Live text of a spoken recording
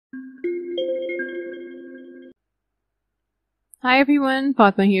Hi everyone,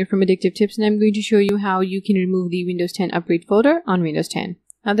 Fatma here from Addictive Tips, and I'm going to show you how you can remove the Windows 10 Upgrade folder on Windows 10.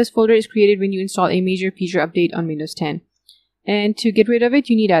 Now this folder is created when you install a major feature update on Windows 10. And to get rid of it,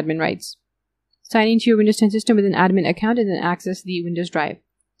 you need admin rights. Sign into your Windows 10 system with an admin account and then access the Windows drive.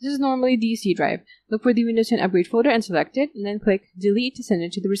 This is normally the C drive. Look for the Windows 10 Upgrade folder and select it, and then click Delete to send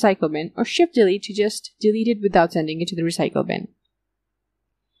it to the recycle bin, or Shift Delete to just delete it without sending it to the recycle bin.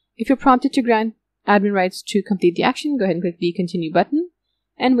 If you're prompted to grant admin rights to complete the action, go ahead and click the Continue button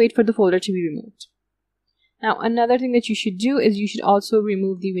and wait for the folder to be removed. Now, another thing that you should do is you should also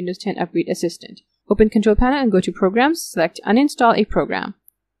remove the Windows 10 Upgrade Assistant. Open Control Panel and go to Programs, select Uninstall a Program.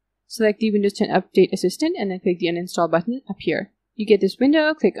 Select the Windows 10 Update Assistant and then click the Uninstall button up here. You get this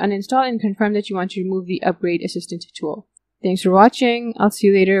window, click Uninstall and confirm that you want to remove the Upgrade Assistant tool. Thanks for watching. I'll see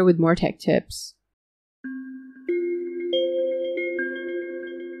you later with more tech tips.